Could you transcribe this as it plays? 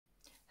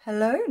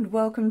Hello and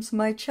welcome to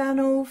my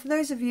channel. For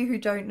those of you who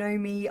don't know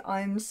me,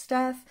 I'm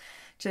Steph.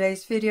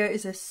 Today's video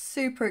is a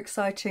super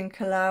exciting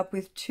collab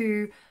with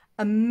two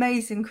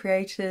amazing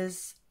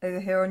creators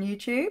over here on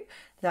YouTube.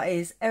 That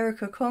is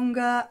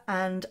Conger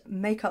and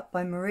Makeup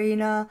by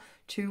Marina.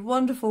 Two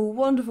wonderful,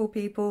 wonderful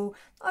people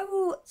I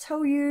will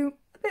tell you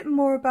a bit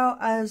more about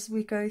as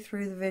we go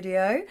through the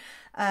video.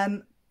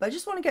 But I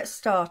just want to get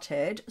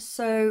started.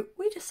 So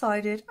we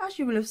decided, as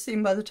you will have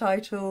seen by the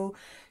title,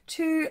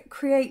 to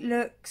create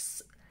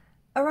looks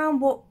around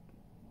what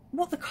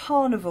the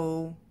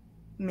carnival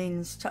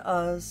means to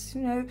us,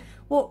 you know,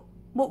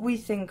 what we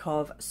think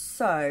of.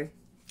 So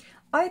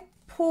I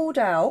pulled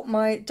out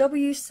my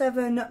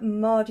W7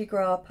 Mardi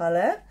Gras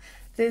palette.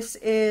 This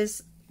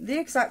is the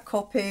exact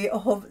copy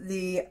of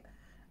the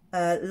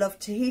Love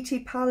Tahiti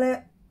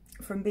palette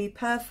from Be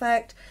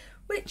Perfect,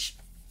 which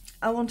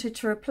I wanted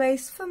to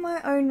replace for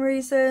my own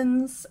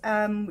reasons,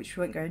 which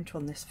we won't go into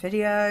on this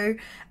video.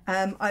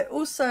 I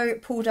also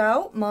pulled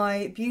out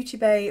my Beauty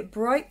Bay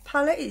Bright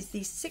palette. It's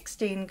the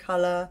 16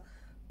 colour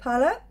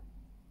palette.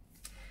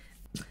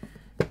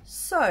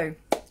 So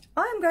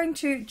I'm going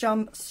to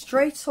jump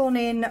straight on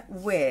in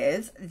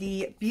with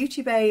the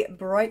Beauty Bay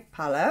Bright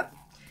palette,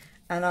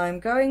 and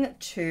I'm going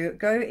to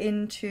go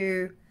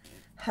into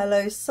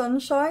Hello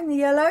Sunshine, the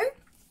yellow.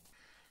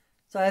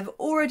 So I've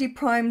already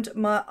primed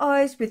my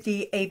eyes with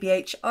the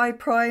ABH eye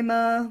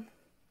primer.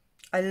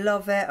 I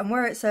love it, and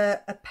where it's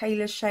a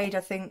paler shade, I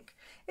think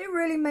it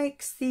really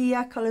makes the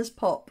colours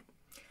pop.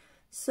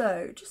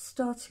 So just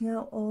starting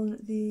out on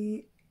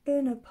the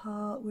inner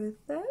part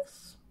with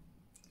this.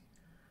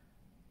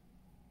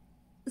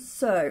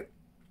 So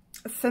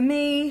for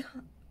me,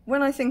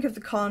 when I think of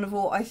the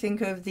carnival, I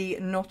think of the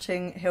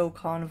Notting Hill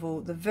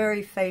Carnival, the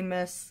very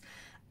famous,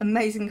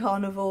 amazing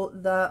carnival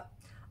that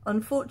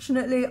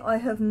unfortunately I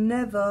have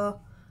never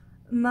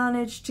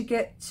managed to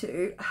get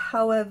to.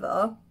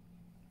 However,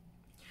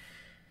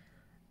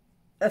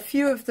 a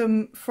few of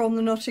them from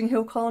the Notting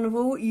Hill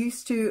Carnival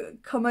used to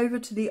come over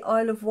to the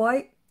Isle of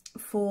Wight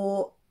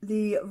for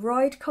the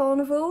ride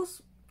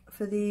carnivals,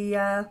 for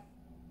the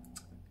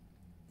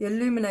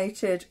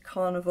illuminated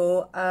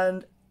carnival,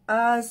 and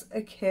as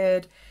a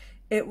kid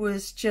it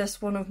was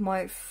just one of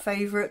my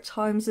favourite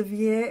times of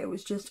year. It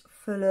was just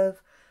full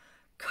of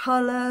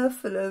colour,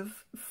 full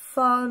of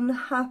fun,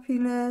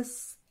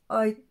 happiness.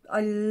 I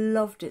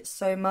loved it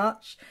so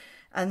much,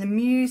 and the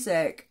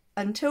music,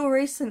 until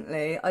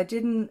recently I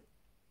didn't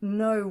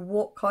know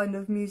what kind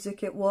of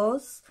music it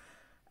was,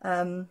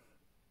 and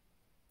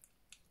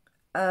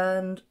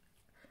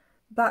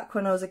back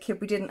when I was a kid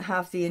we didn't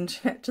have the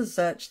internet to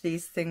search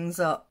these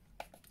things up.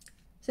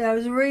 So I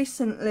was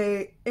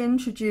recently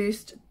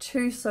introduced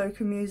to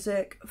soca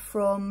music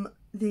from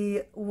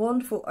the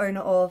wonderful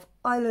owner of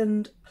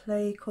Island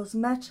Play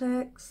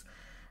Cosmetics,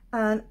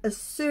 and as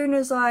soon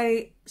as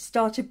I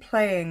started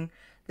playing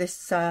this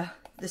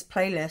this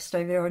playlist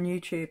over here on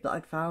YouTube that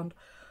I'd found,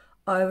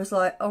 I was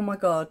like, oh my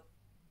god,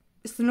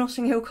 it's the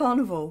Notting Hill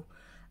Carnival,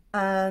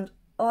 and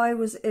I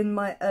was in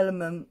my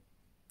element.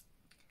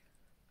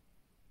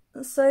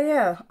 So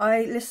yeah,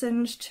 I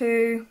listened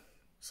to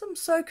some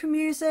soca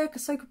music, a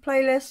soca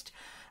playlist,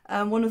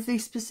 one of the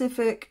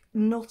specific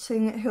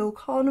Notting Hill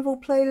Carnival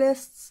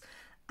playlists,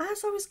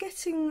 as I was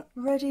getting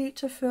ready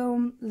to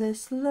film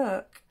this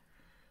look.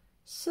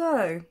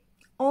 So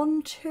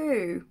on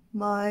to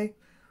my, what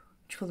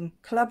do you call them,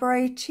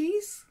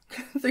 collaboratees?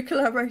 the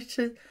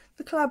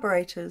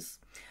collaborators.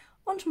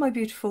 On to my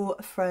beautiful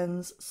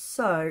friends.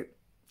 So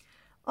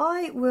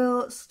I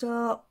will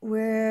start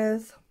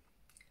with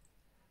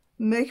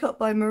Makeup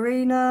by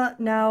Marina.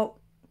 Now,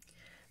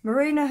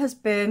 Marina has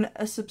been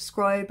a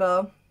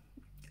subscriber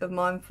of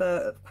mine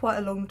for quite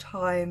a long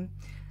time,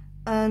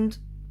 and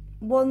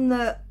one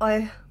that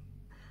I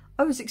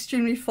was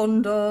extremely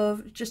fond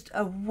of. Just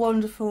a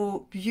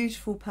wonderful,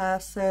 beautiful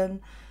person,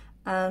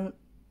 and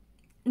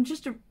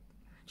just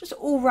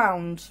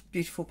all-round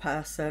beautiful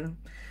person.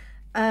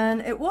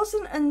 And it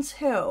wasn't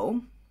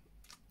until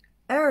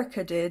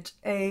Erica did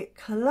a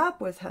collab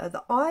with her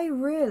that I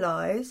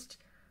realised,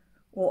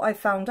 or I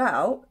found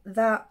out,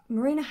 that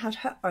Marina had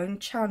her own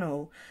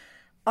channel.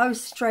 I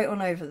was straight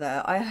on over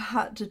there. I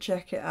had to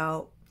check it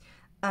out,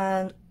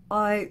 and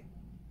I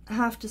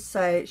have to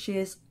say she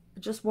is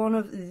just one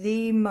of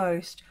the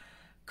most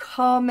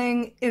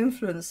calming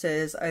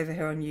influences over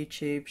here on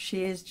YouTube.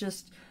 She is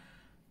just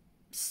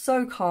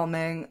so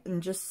calming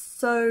and just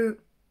so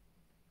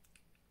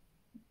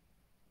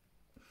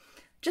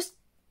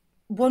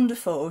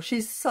wonderful.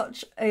 She's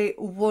such a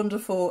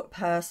wonderful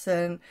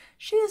person.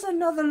 She is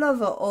another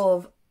lover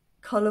of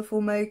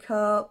colourful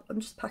makeup. I'm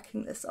just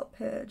packing this up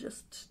here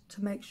just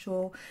to make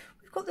sure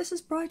we've got this as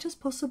bright as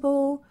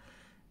possible.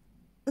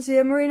 So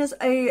yeah, Marina's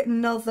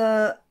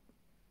another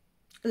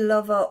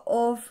lover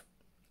of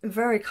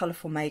very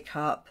colourful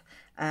makeup.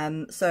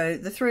 So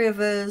the three of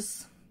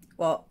us,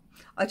 well,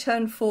 I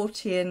turned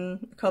 40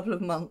 in a couple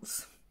of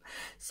months.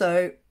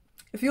 So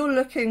if you're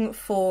looking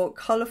for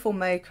colourful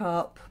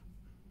makeup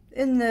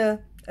in the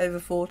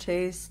over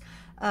 40s,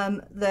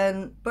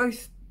 then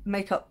both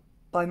Makeup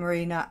by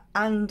Marina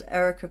and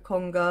Erica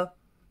Conger.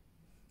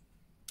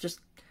 Just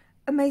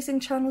amazing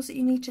channels that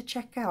you need to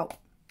check out.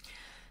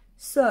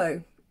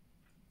 So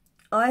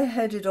I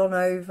headed on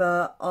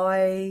over.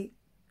 I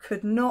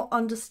could not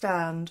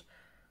understand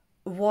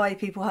why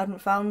people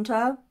hadn't found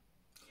her.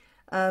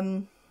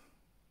 I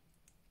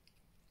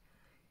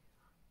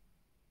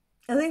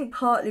think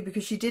partly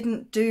because she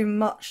didn't do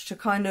much to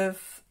kind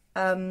of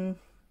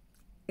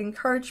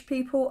encourage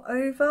people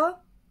over.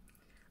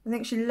 I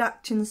think she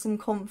lacked in some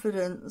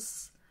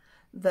confidence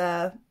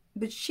there,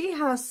 but she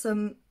has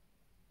some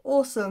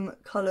awesome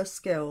colour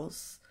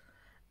skills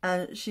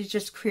and she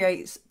just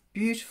creates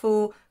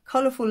beautiful,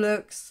 colourful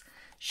looks.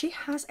 She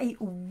has a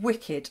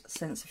wicked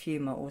sense of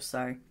humour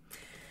also.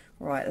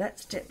 Right,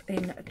 let's dip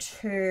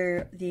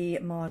into the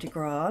Mardi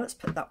Gras. Let's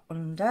put that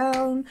one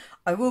down.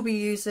 I will be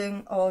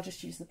using, I'll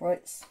just use the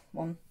brights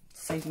one to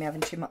save me having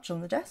too much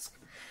on the desk.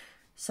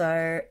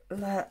 So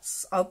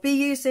I'll be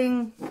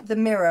using the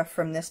mirror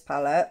from this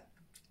palette,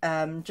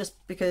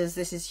 just because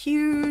this is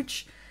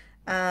huge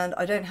and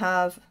I don't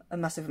have a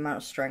massive amount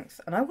of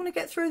strength. And I want to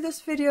get through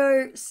this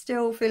video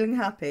still feeling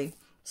happy.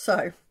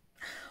 So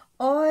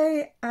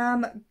I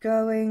am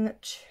going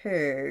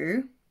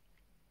to...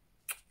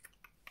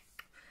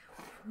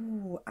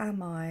 Ooh,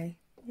 am I?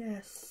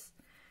 Yes.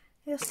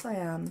 Yes, I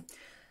am.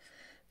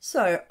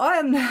 So I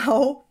am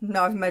now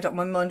I've made up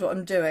my mind what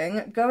I'm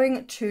doing,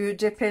 going to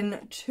dip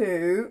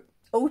into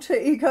Alter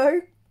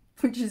Ego,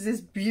 which is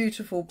this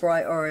beautiful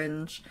bright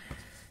orange.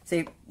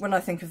 See, when I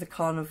think of the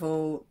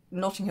carnival,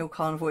 Notting Hill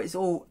Carnival, it's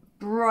all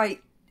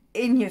bright,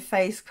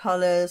 in-your-face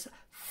colours,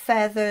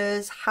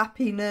 feathers,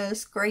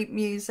 happiness, great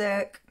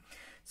music.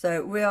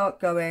 So we are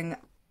going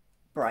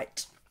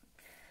bright.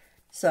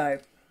 So,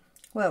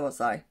 where was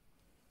I?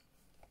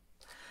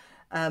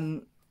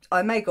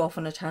 I may go off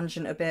on a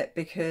tangent a bit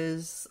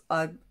because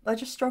I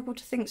just struggle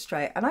to think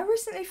straight. And I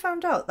recently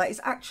found out that it's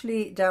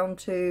actually down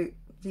to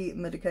the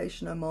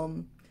medication I'm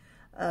on.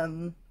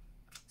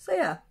 So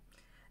yeah,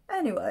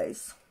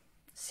 anyways,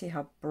 let's see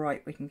how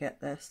bright we can get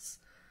this.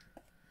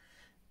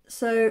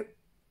 So,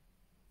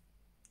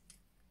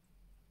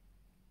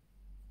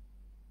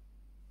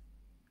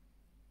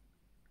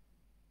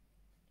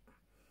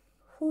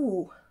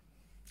 ooh.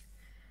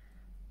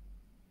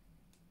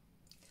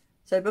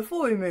 So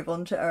before we move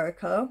on to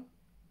Erica,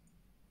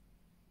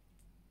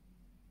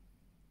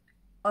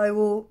 I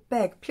will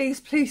beg,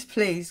 please, please,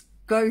 please,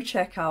 go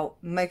check out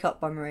Makeup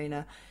by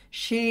Marina.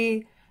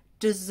 She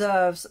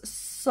deserves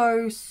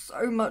so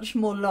much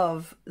more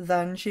love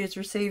than she is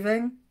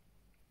receiving.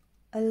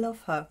 I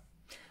love her.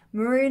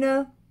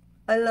 Marina,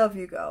 I love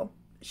you, girl.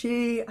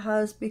 She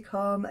has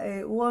become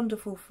a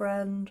wonderful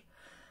friend.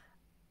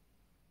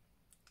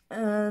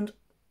 And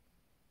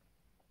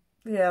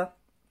yeah.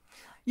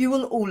 You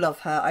will all love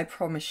her, I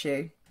promise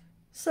you.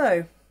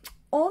 So,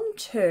 on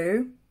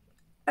to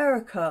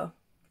Erica.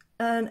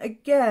 And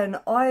again,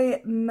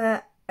 I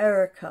met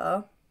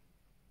Erica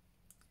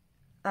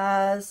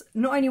as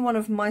not only one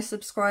of my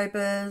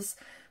subscribers,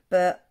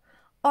 but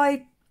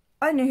I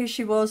knew who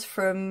she was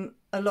from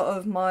a lot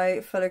of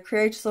my fellow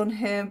creators on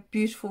here,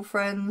 beautiful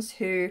friends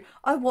who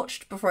I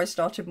watched before I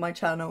started my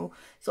channel.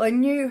 So I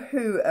knew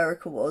who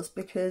Erica was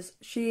because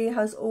she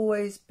has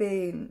always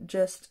been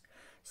just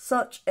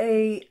such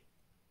a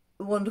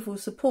wonderful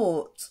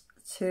support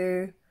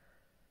to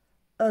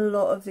a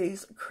lot of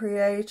these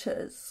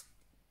creators.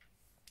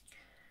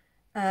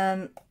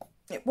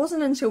 It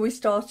wasn't until we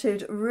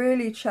started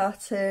really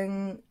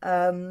chatting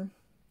in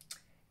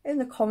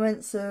the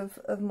comments of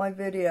my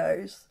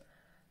videos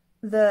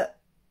that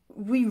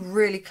we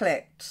really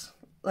clicked,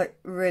 like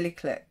really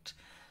clicked.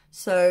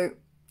 So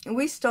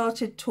we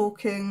started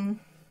talking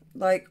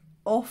like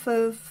off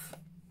of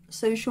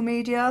social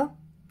media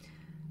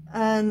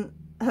and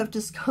have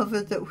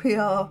discovered that we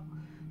are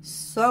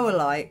so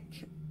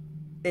alike.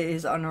 It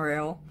is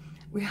unreal.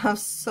 We have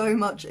so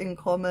much in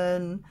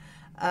common.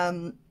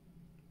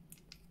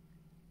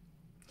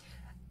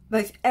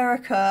 Both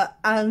Erica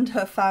and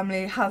her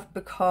family have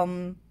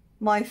become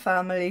my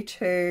family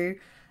too,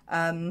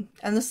 and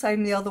the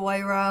same the other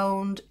way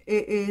around.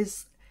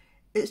 It's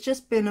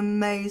just been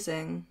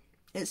amazing.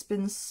 It's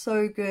been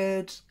so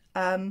good.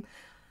 I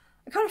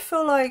kind of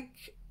feel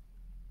like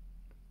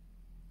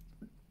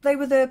they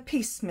were the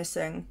piece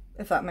missing,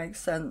 if that makes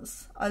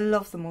sense. I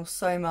love them all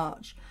so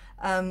much.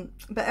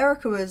 But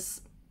Erica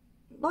was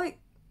like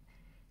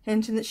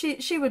hinting that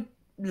she would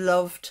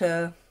love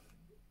to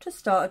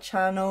start a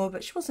channel,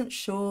 but she wasn't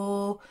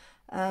sure.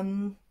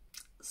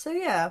 So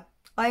yeah,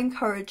 I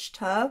encouraged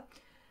her,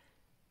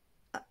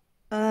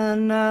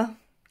 and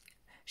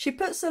she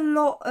puts a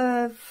lot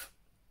of,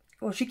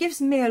 well, she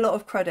gives me a lot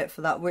of credit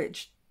for that,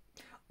 which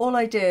all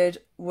I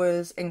did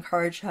was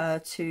encourage her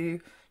to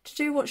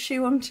do what she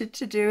wanted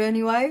to do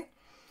anyway.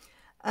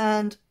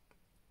 And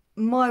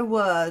my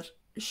word,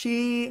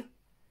 she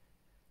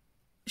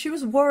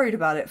was worried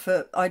about it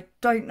for, I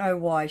don't know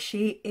why.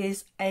 She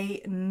is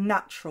a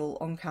natural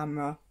on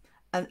camera,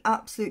 an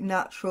absolute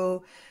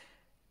natural.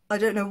 I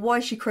don't know why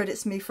she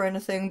credits me for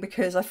anything,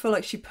 because I feel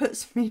like she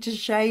puts me to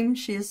shame.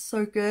 She is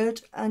so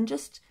good, and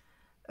just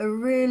a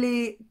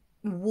really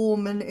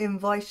warm and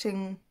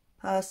inviting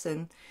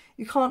person.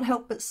 You can't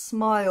help but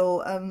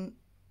smile and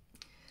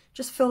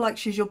just feel like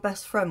she's your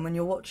best friend when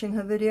you're watching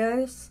her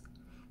videos.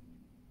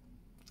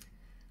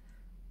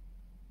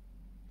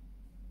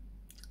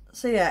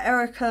 So yeah,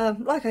 Erica,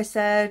 like I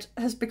said,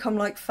 has become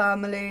like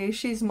family.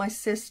 She's my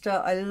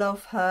sister. I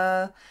love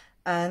her,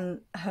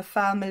 and her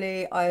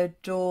family I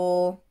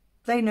adore.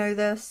 They know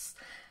this.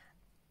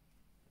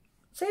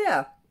 So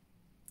yeah,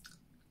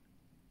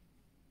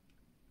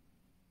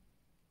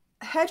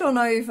 head on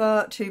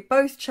over to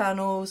both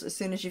channels as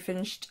soon as you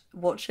finished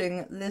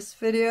watching this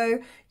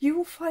video. You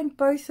will find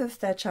both of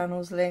their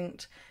channels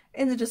linked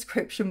in the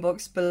description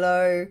box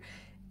below.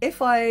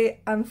 If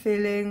I'm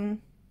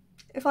feeling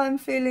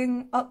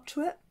up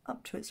to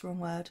it's the wrong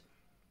word.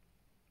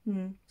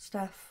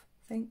 Steph,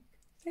 think.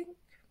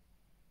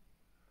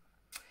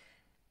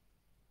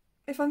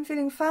 If I'm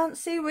feeling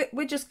fancy,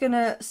 we're just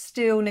gonna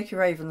steal Nikki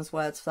Raven's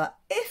words for that.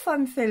 If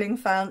I'm feeling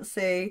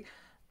fancy,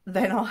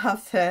 then I'll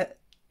have their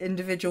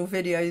individual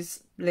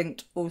videos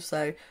linked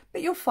also,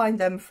 but you'll find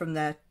them from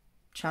their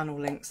channel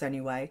links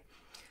anyway.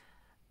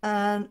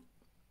 And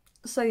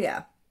so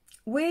yeah,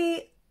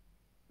 we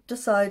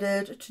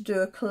decided to do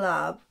a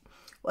collab.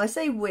 Well, I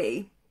say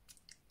we,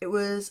 it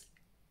was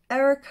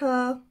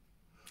Erica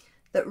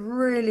that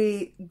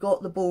really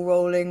got the ball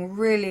rolling,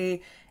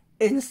 really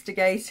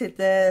instigated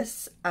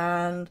this,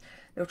 and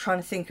they were trying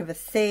to think of a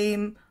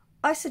theme.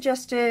 I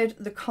suggested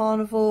the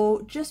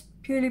carnival just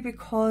purely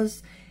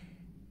because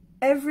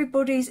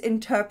everybody's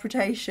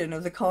interpretation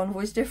of the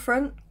carnival is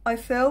different, I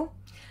feel,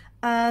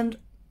 and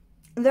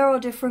there are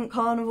different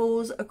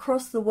carnivals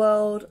across the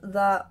world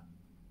that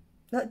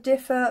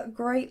differ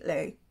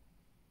greatly.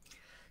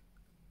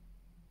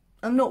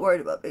 I'm not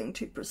worried about being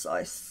too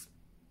precise.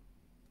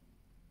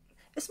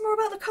 It's more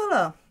about the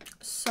colour.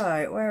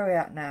 So, where are we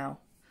at now?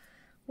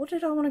 What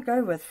did I want to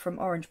go with from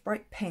orange?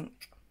 Bright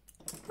pink.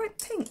 Bright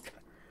pink.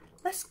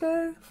 Let's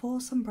go for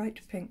some bright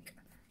pink.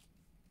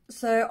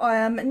 So I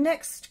am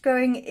next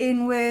going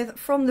in with,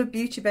 from the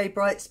Beauty Bay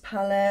Brights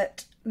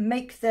palette,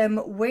 Make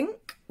Them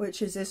Wink, which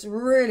is this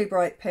really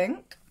bright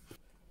pink.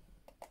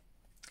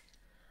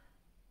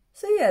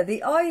 So yeah,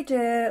 the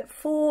idea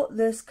for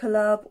this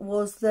collab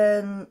was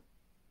then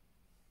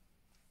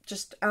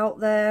just out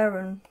there,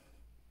 and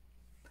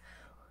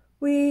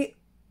we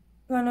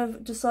kind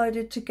of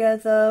decided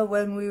together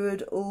when we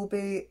would all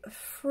be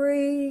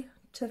free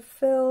to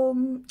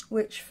film,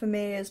 which for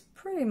me is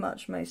pretty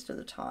much most of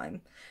the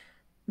time,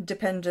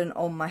 dependent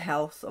on my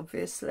health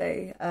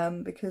obviously,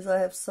 because I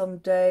have some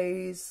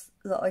days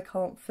that I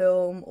can't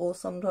film, or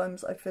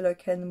sometimes I feel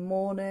okay in the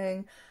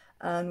morning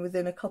and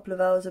within a couple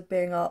of hours of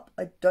being up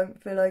I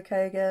don't feel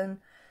okay again.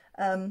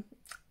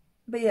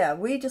 But yeah,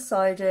 we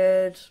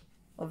decided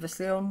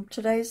obviously on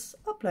today's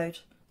upload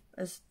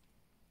as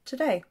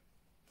today.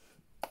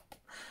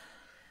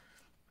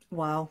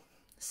 Wow,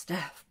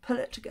 Steph, pull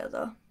it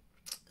together.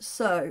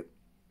 So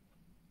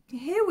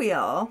here we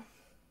are.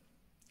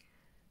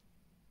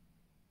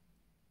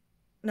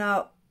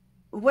 Now,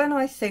 when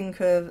I think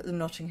of the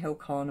Notting Hill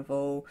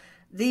Carnival,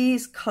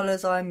 these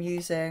colours I'm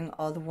using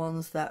are the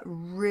ones that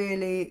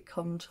really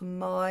come to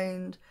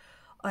mind.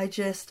 I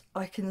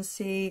can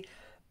see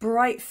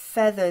bright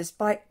feathers,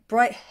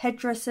 bright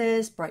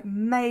headdresses, bright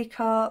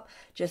makeup,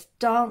 just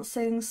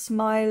dancing,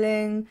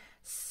 smiling,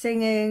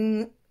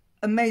 singing,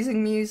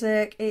 amazing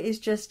music. It is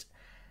just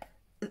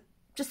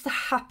the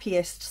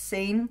happiest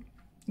scene.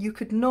 You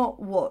could not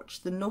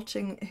watch the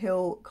Notting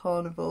Hill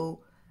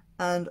Carnival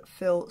and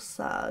feel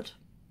sad.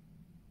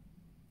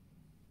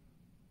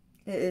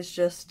 It is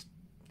just,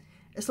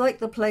 it's like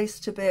the place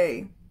to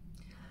be.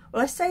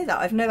 Well, I say that,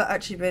 I've never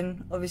actually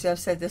been, obviously I've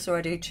said this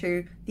already,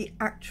 to the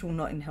actual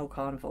Notting Hill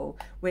Carnival,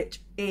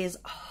 which is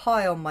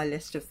high on my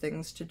list of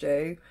things to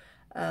do.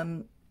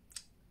 But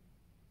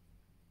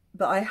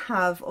I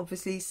have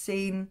obviously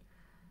seen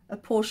a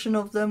portion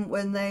of them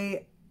when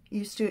they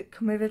used to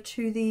come over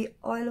to the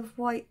Isle of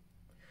Wight,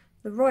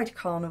 the Ride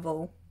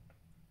Carnival.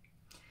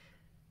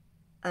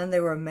 And they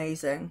were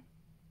amazing.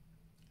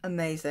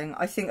 Amazing.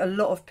 I think a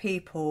lot of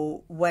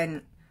people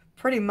went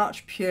pretty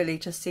much purely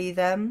to see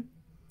them.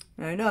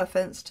 No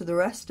offence to the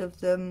rest of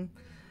them.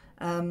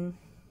 But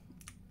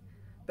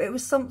it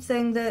was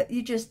something that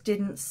you just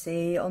didn't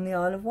see on the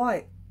Isle of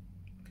Wight.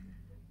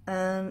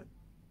 And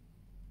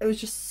it was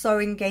just so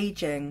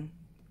engaging.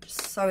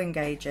 Just so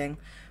engaging.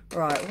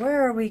 Right,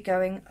 where are we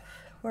going?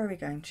 Where are we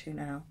going to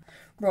now?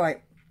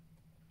 Right.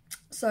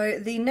 So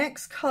the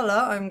next colour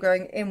I'm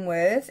going in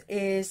with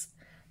is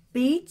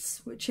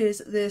Beads, which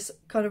is this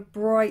kind of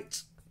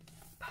bright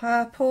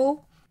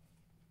purple.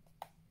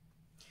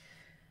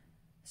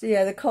 So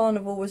yeah, the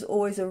carnival was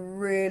always a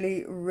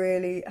really,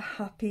 really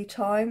happy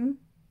time.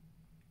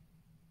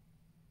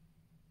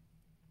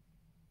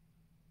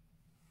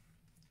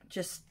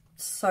 Just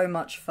so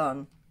much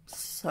fun.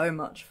 So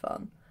much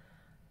fun.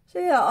 So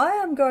yeah, I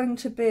am going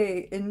to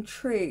be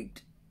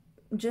intrigued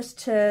just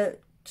to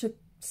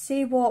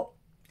see what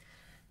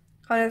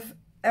kind of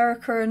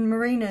Erica and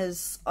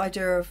Marina's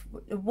idea of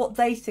what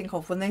they think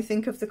of when they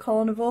think of the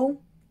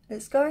carnival.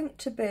 It's going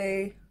to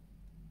be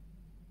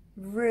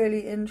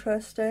really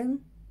interesting.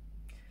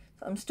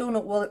 I'm still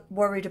not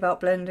worried about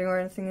blending or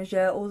anything as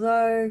yet,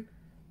 although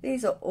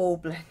these are all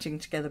blending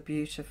together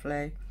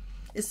beautifully.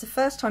 It's the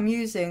first time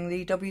using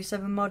the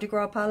W7 Mardi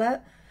Gras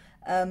palette.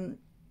 I'm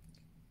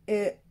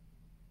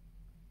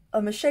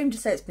ashamed to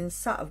say it's been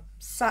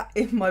sat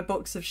in my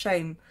box of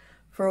shame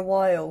for a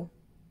while,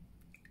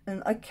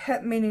 and I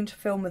kept meaning to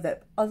film with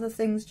it, but other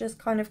things just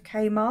kind of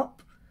came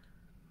up.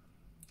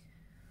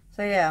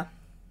 So yeah,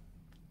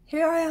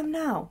 here I am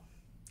now.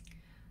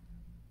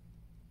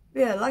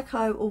 Yeah, like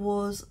I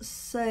was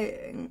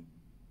saying,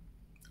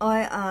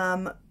 I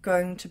am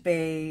going to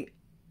be,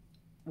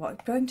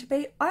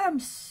 I am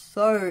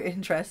so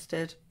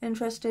interested,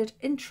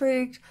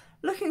 intrigued,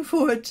 looking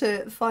forward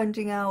to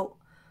finding out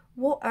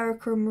what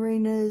Erica and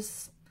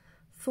Marina's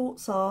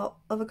thoughts are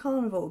of a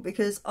carnival,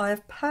 because I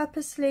have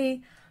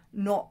purposely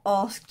not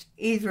asked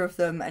either of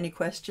them any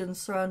questions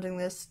surrounding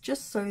this,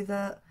 just so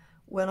that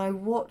when I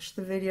watch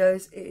the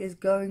videos it is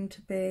going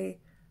to be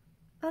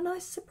a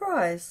nice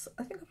surprise.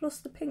 I think I've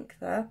lost the pink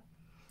there.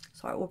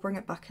 Sorry, we'll bring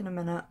it back in a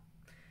minute.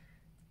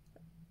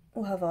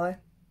 Or have I?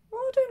 Oh,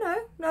 I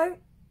don't know.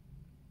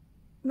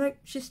 No,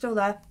 she's still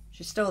there.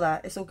 She's still there.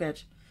 It's all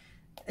good.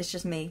 It's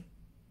just me.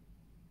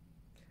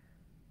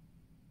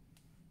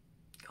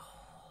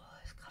 Oh,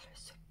 this colour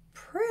is so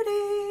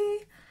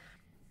pretty.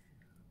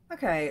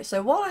 Okay,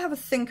 so while I have a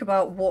think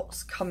about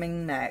what's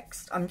coming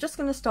next, I'm just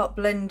going to start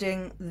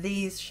blending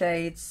these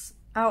shades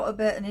out a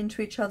bit and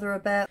into each other a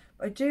bit.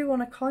 I do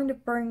want to kind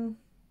of bring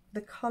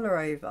the colour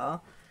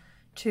over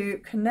to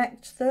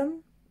connect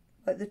them,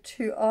 like the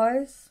two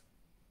eyes.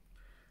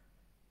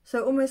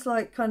 So almost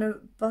like kind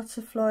of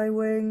butterfly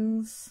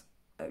wings.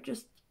 So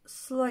just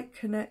slight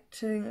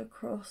connecting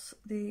across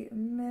the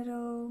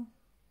middle.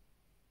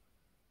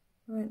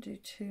 I won't do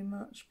too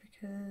much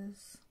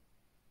because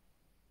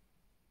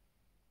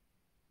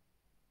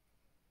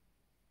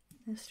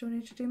I still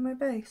need to do my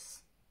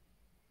base.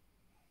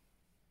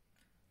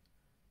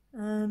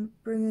 And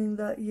bringing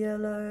that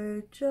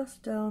yellow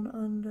just down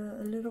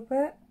under a little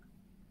bit.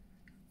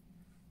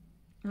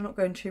 I'm not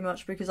going too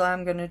much because I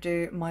am going to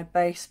do my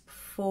base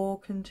before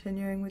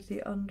continuing with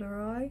the under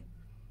eye.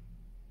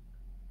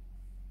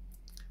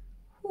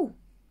 Ooh.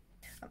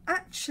 I'm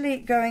actually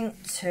going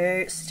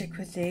to stick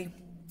with the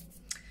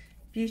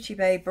Beauty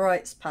Bay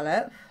Brights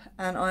palette,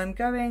 and I'm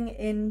going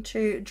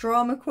into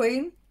Drama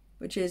Queen,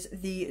 which is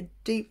the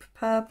deep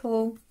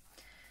purple.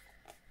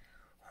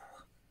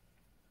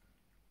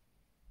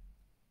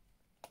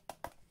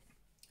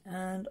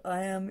 And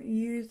I am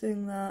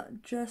using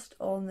that just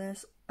on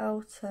this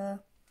outer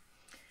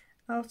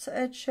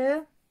edge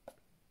here.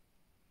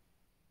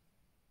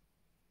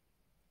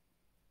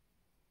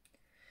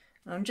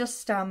 I'm just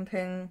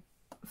stamping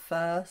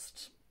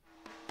first.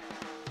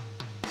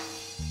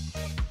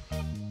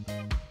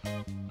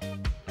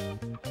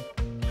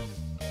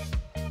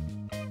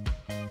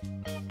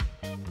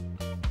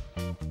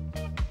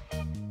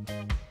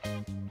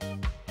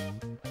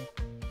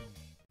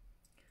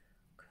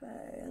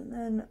 Okay, and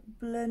then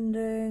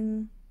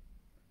blending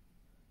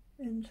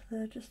into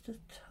there just a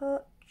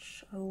touch.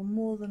 I will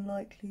more than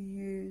likely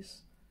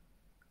use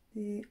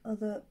the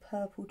other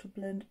purple to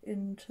blend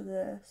into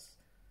this.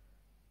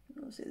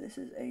 Obviously this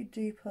is a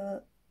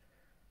deeper,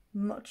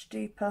 much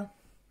deeper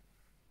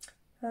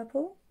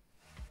purple.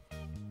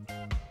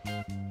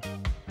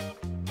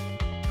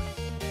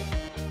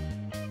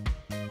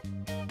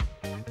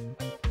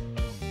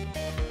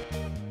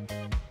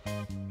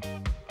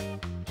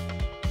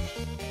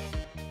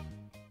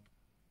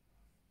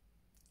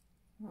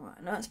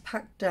 Alright, now it's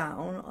packed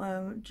down.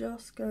 I'm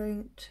just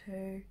going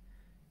to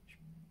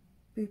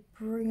be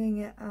bringing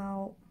it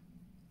out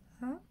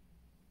there.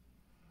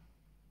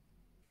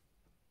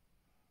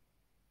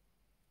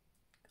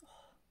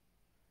 Oh,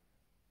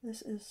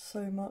 this is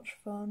so much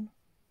fun.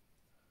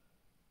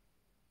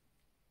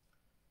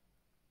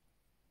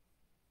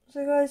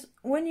 So guys,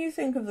 when you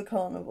think of the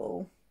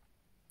carnival,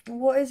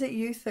 what is it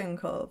you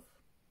think of?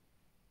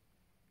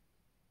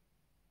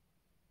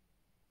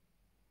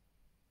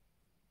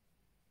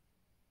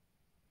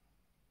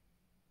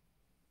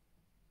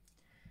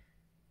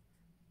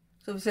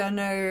 So obviously I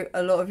know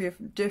a lot of you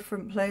from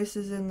different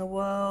places in the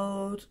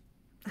world.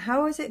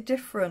 How is it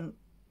different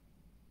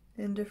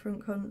in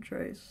different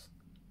countries?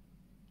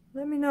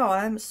 Let me know,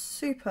 I am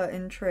super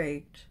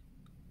intrigued.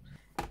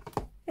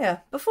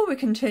 Yeah, before we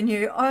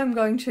continue, I'm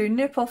going to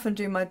nip off and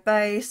do my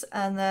base,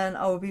 and then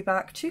I will be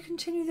back to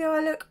continue the eye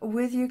look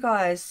with you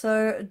guys,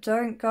 so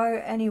don't go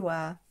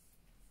anywhere.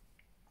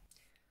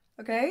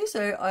 Okay,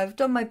 so I've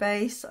done my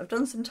base, I've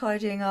done some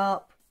tidying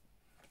up,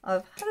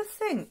 I've had a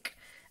think.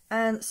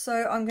 And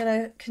so I'm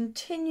going to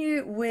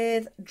continue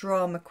with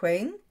Drama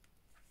Queen,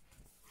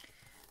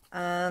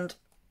 and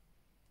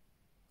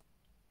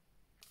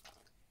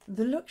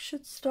the look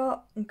should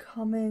start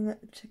coming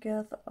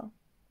together.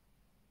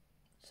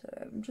 So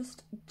I'm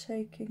just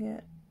taking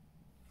it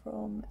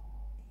from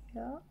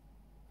here.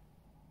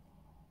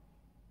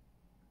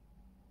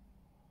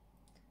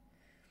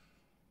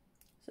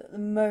 So at the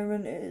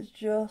moment it is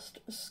just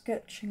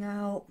sketching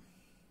out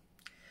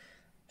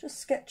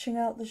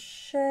the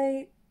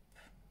shape.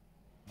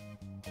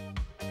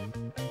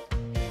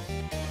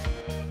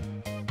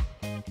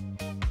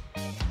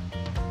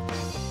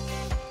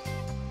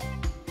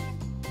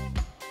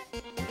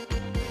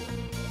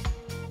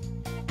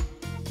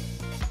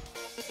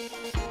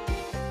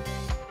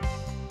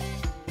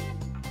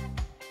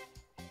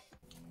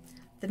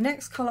 The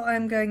next colour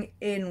I'm going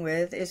in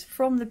with is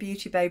from the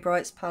Beauty Bay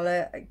Brights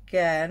palette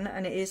again,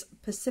 and it is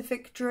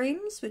Pacific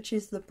Dreams, which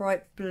is the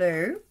bright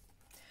blue.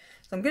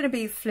 So I'm going to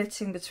be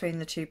flitting between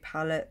the two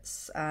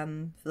palettes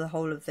for the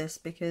whole of this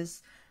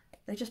because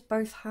they just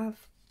both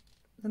have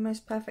the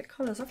most perfect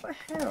colours. I've got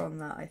hair on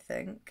that, I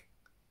think.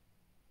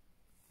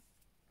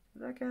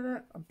 Did I get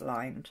it? I'm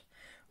blind.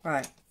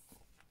 Right.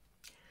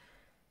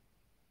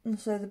 And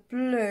so the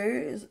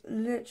blue is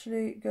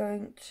literally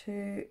going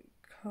to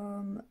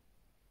come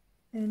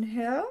in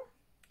here.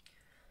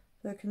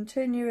 So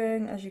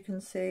continuing, as you can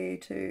see,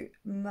 to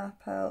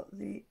map out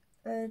the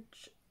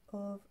edge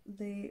of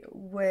the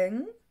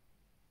wing.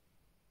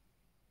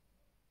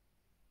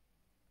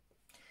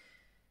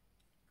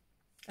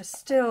 I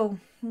still,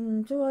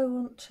 do I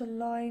want to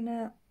line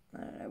it? I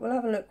don't know. We'll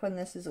have a look when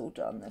this is all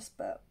done, this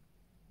bit.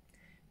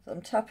 So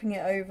I'm tapping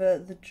it over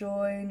the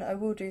join. I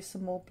will do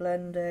some more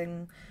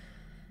blending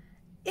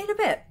in a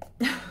bit.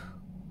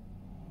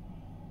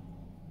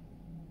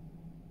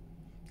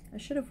 I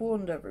should have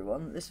warned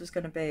everyone that this was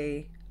going to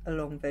be a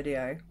long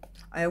video.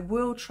 I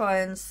will try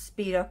and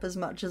speed up as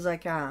much as I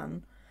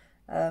can.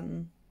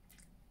 So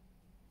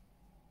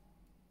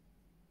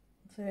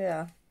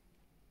yeah,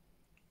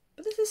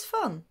 but this is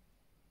fun.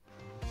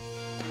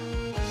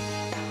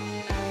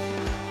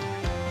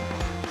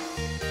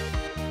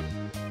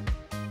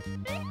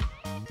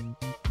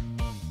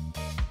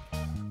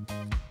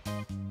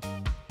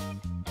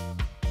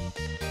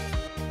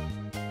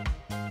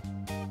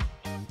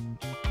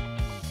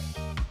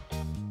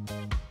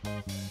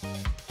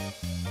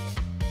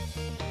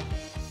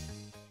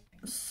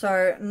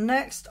 So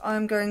next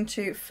I'm going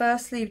to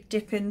firstly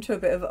dip into a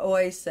bit of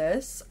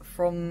Oasis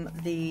from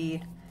the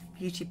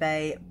Beauty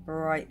Bay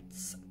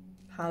Brights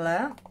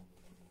palette,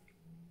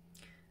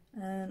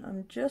 and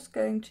I'm just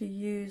going to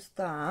use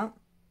that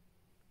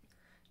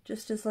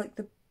just as like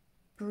the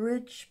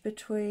bridge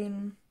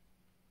between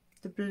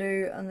the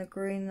blue and the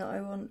green that I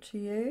want to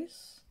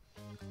use.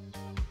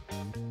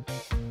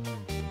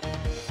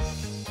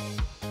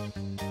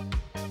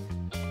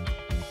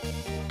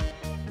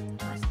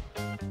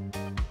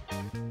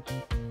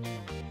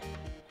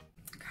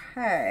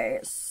 Okay,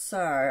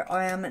 so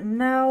I am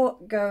now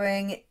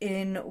going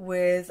in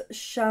with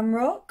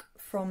Shamrock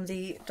from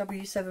the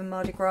W7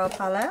 Mardi Gras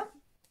palette,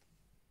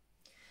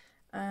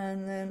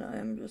 and then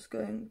I'm just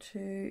going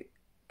to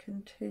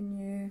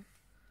continue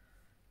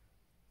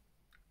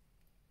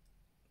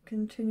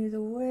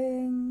the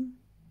wing.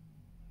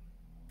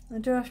 I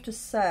do have to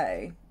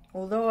say,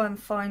 although I'm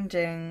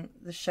finding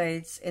the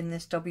shades in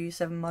this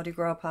W7 Mardi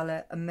Gras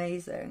palette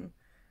amazing,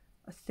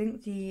 I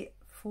think the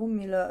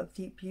formula of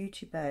the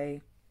Beauty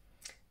Bay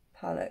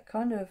palette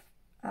kind of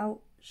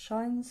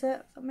outshines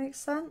it, if that makes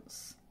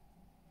sense.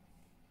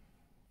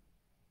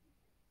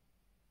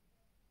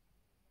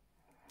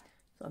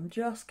 So I'm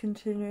just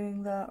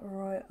continuing that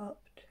right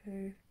up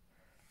to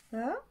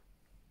there.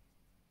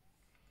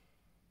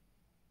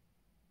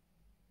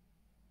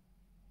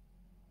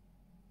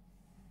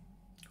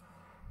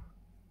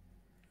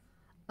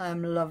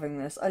 I'm loving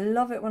this. I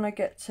love it when I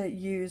get to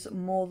use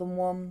more than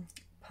one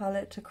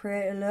palette to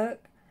create a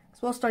look.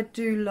 Because whilst I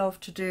do love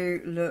to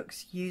do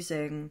looks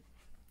using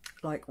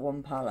like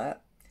one palette,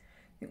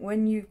 I think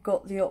when you've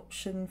got the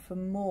option for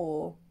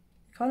more,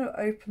 it kind of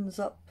opens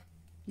up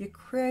your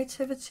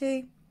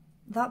creativity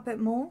that bit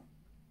more.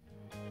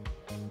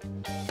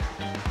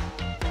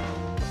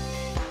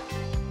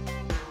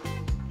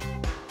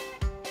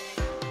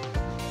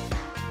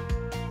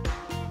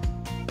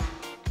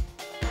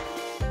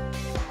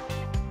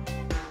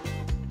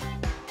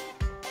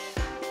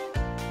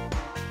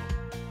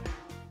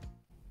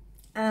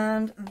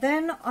 And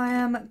then I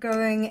am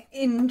going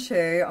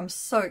into, I'm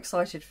so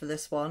excited for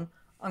this one,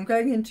 I'm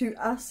going into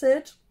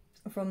Acid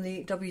from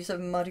the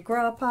W7 Mardi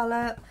Gras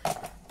palette.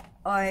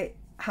 I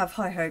have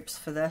high hopes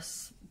for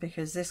this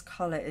because this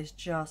colour is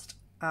just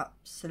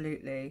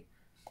absolutely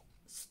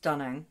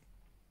stunning.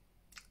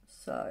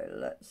 So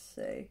let's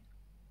see.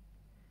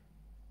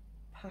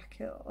 Pack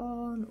it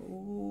on.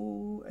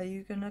 Ooh, are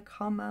you going to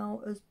come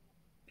out as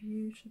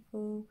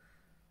beautiful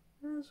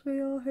as we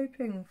are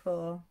hoping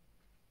for?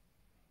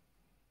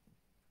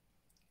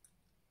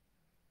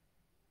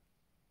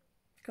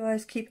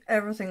 Guys, keep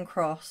everything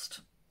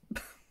crossed.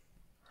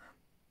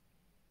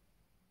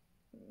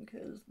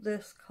 Because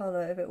this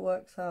colour, if it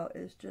works out,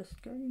 is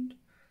just going to...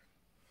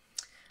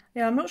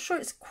 Yeah, I'm not sure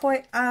it's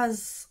quite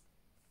as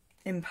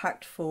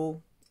impactful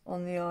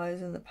on the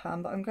eyes in the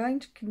pan, but I'm going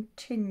to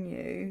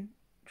continue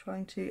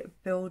trying to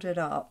build it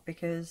up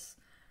because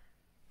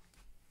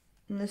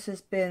this has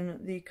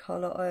been the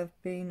colour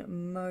I've been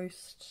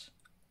most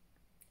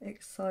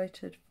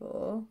excited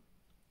for.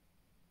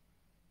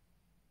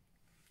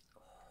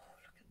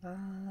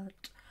 bad.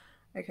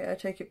 Okay, I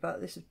take it back.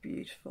 This is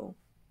beautiful.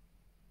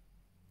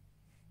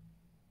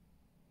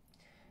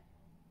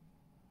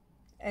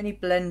 Any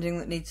blending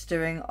that needs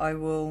doing, I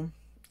will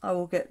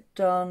get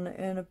done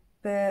in a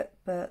bit,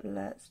 but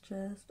let's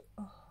just,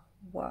 oh,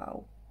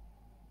 wow.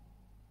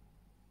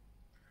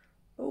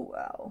 Oh,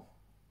 wow.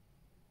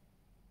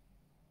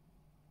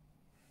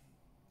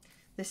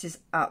 This is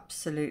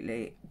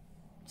absolutely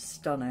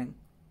stunning.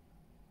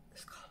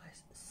 This colour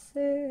is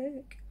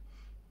sick.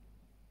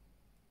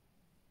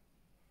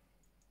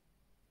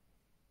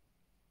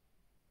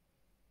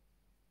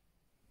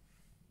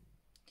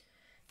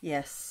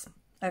 Yes,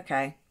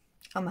 okay,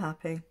 I'm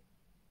happy.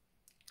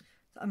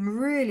 I'm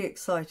really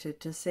excited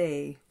to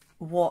see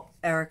what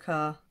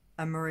Erica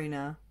and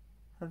Marina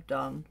have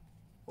done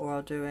or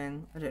are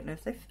doing. I don't know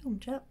if they've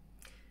filmed yet.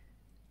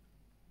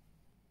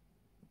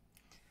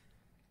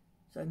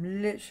 So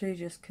I'm literally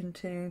just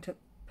continuing to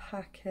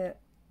pack it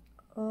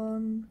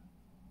on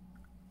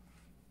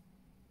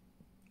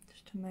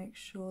just to make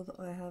sure that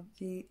I have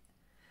the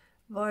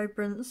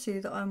vibrancy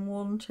that I'm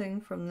wanting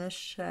from this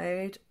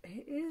shade.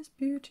 It is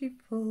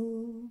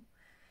beautiful.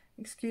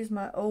 Excuse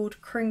my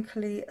old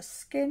crinkly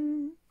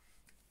skin.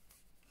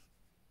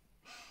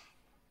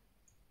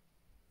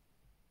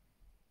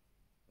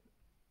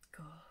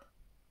 God,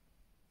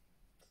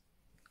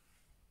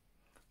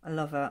 I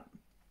love it.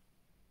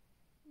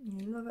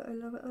 I love it, I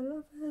love it, I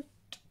love it.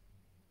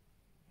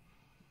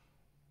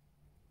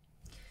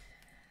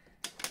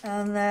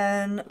 And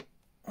then,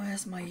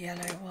 where's my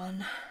yellow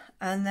one?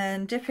 And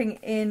then dipping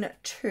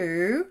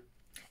into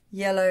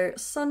Yellow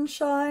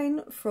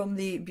Sunshine from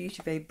the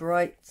Beauty Bay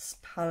Brights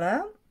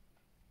palette.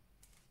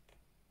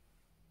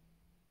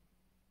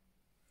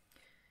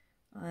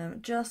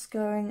 I'm just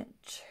going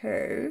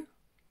to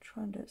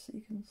try and do it so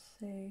you can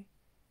see.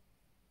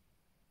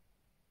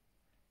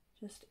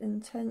 Just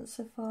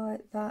intensify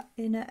that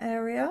inner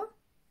area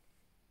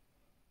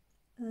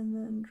and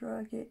then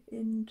drag it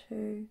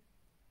into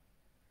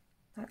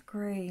that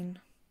green.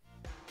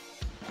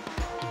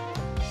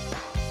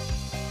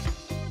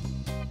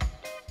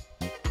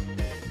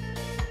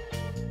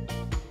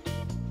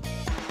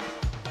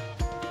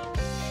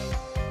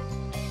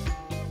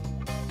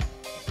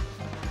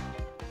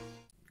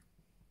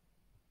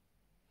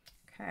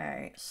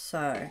 Okay,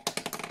 so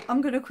I'm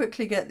going to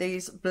quickly get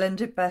these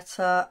blended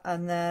better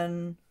and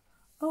then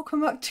I'll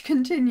come back to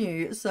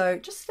continue, so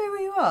just stay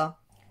where you are.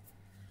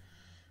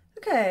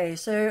 Okay,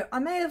 so I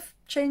may have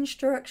changed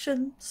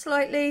direction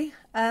slightly,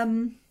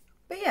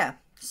 but yeah,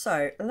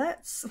 so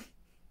let's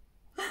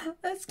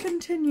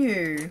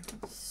continue.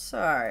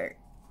 So,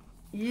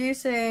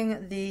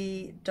 using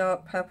the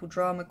Dark Purple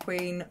Drama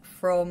Queen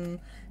from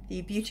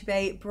the Beauty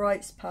Bay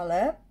Brights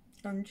palette,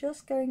 I'm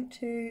just going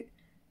to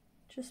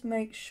just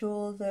make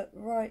sure that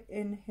right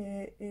in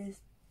here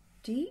is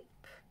deep.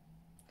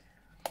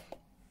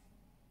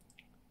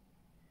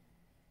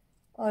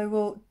 I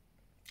will,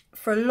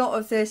 for a lot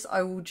of this,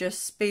 I will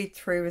just speed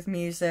through with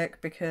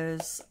music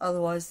because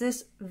otherwise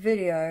this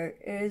video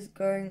is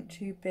going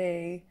to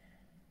be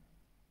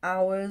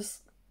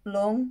hours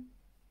long.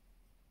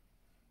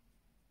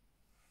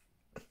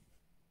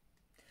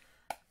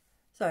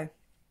 So,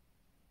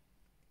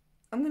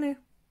 I'm gonna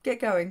get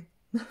going.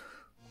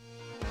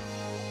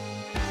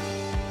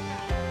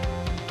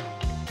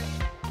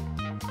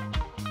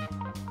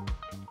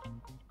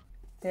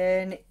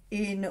 Then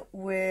in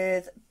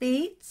with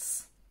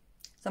beads.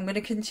 So I'm going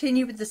to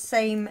continue with the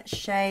same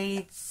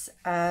shades.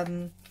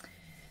 So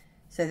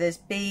there's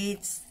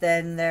beads,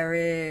 then there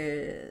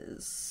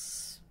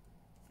is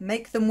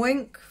Make Them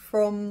Wink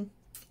from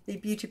the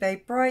Beauty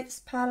Bay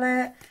Brights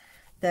palette,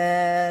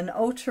 then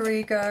Alter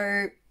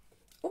Ego,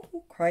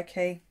 oh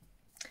crikey,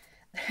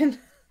 then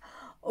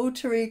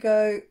Alter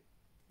Ego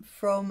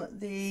from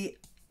the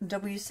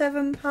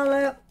W7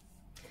 palette,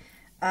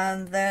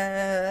 and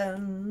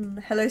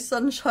then Hello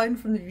Sunshine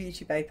from the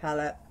Beauty Bay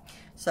palette.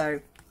 So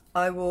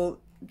I will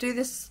do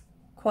this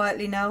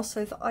quietly now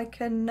so that I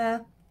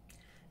can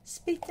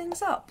speed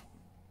things up.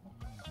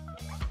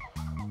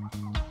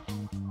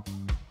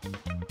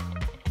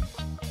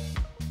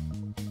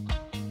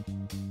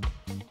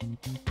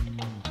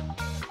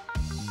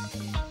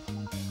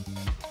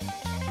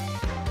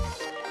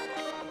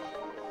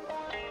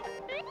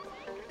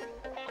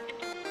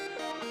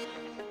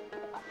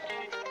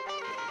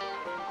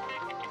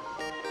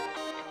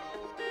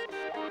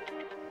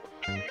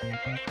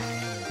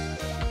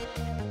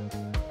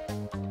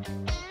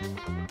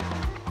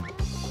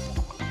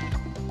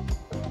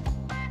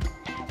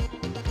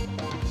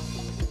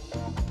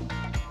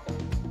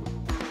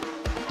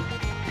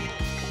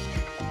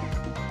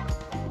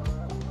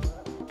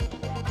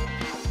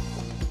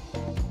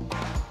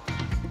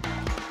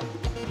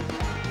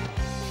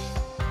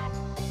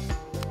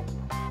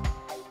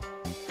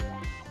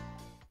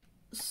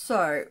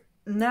 So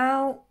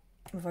now,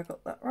 have I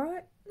got that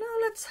right? Now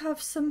let's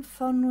have some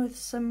fun with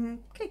some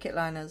cake it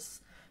liners.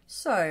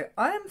 So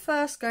I am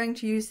first going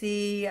to use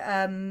the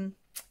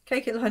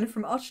cake it liner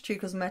from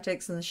Arttitude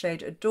Cosmetics in the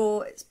shade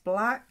Adore. It's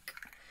black.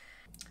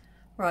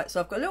 Right,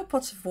 so I've got a little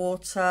pot of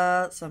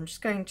water, so I'm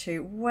just going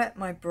to wet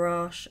my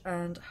brush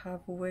and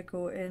have a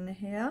wiggle in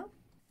here.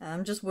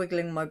 I'm just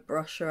wiggling my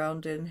brush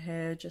around in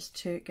here just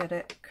to get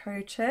it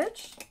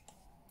coated.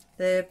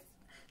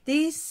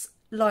 These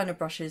liner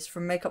brushes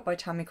from Makeup by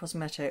Tammy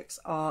Cosmetics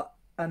are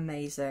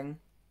amazing,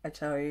 I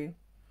tell you.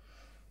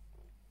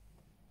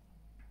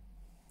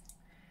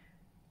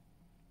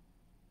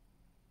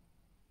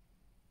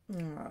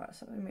 Alright,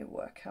 so let me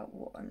work out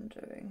what I'm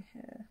doing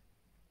here.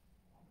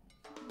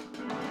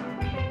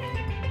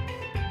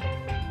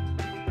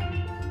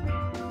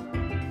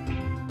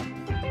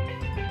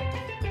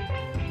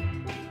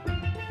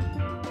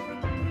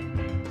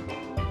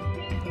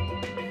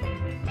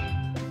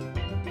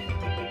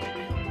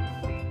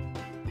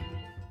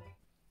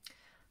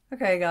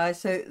 Okay guys,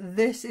 so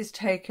this is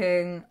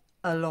taking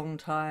a long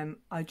time.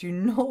 I do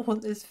not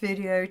want this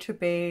video to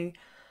be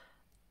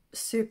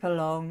super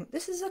long.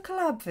 This is a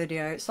collab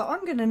video, so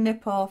I'm going to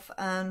nip off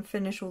and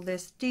finish all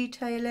this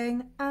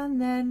detailing, and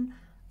then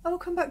I will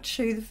come back to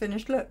show you the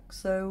finished look,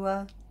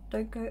 so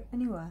don't go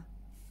anywhere.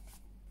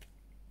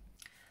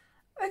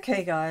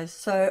 Okay guys,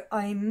 so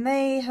I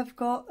may have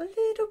got a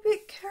little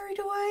bit carried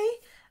away,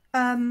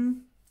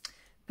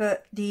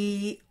 but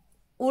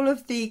all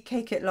of the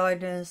Cake It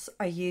liners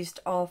I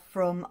used are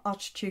from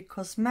Arttitude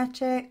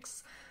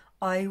Cosmetics.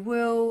 I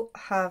will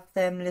have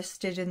them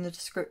listed in the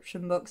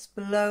description box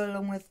below,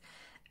 along with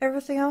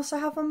everything else I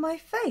have on my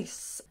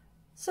face.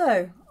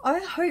 So, I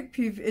hope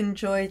you've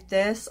enjoyed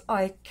this.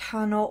 I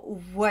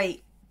cannot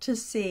wait to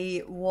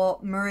see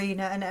what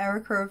Marina and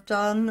Erica have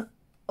done.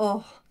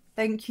 Oh,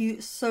 thank you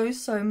so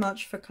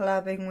much for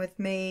collabing with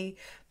me.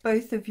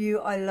 Both of you,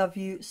 I love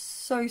you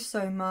so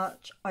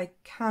much. I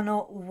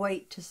cannot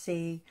wait to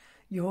see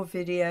your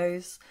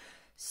videos.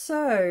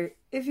 So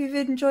if you've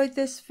enjoyed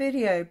this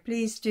video,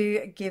 please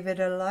do give it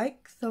a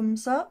like,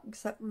 thumbs up,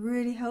 because that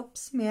really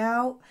helps me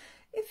out.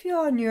 If you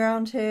are new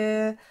around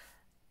here,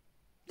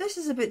 this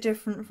is a bit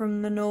different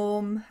from the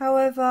norm.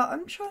 However,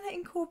 I'm trying to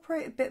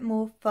incorporate a bit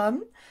more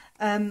fun,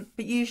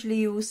 but usually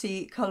you will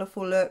see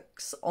colourful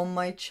looks on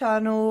my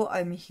channel.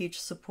 I'm a huge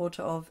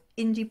supporter of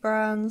indie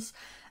brands,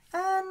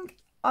 and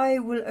I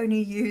will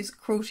only use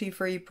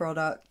cruelty-free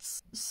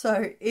products.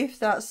 So if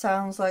that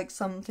sounds like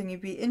something you'd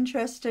be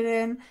interested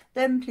in,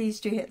 then please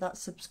do hit that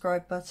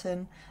subscribe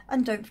button,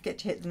 and don't forget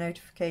to hit the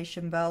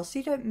notification bell so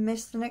you don't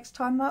miss the next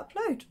time I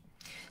upload.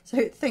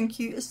 So thank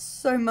you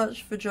so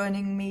much for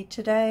joining me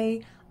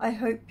today. I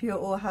hope you're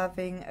all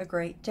having a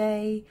great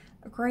day,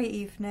 a great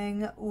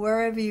evening,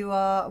 wherever you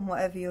are and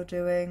whatever you're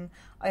doing.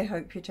 I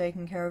hope you're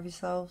taking care of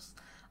yourselves.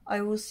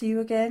 I will see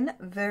you again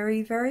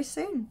very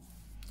soon.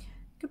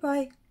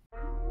 Goodbye.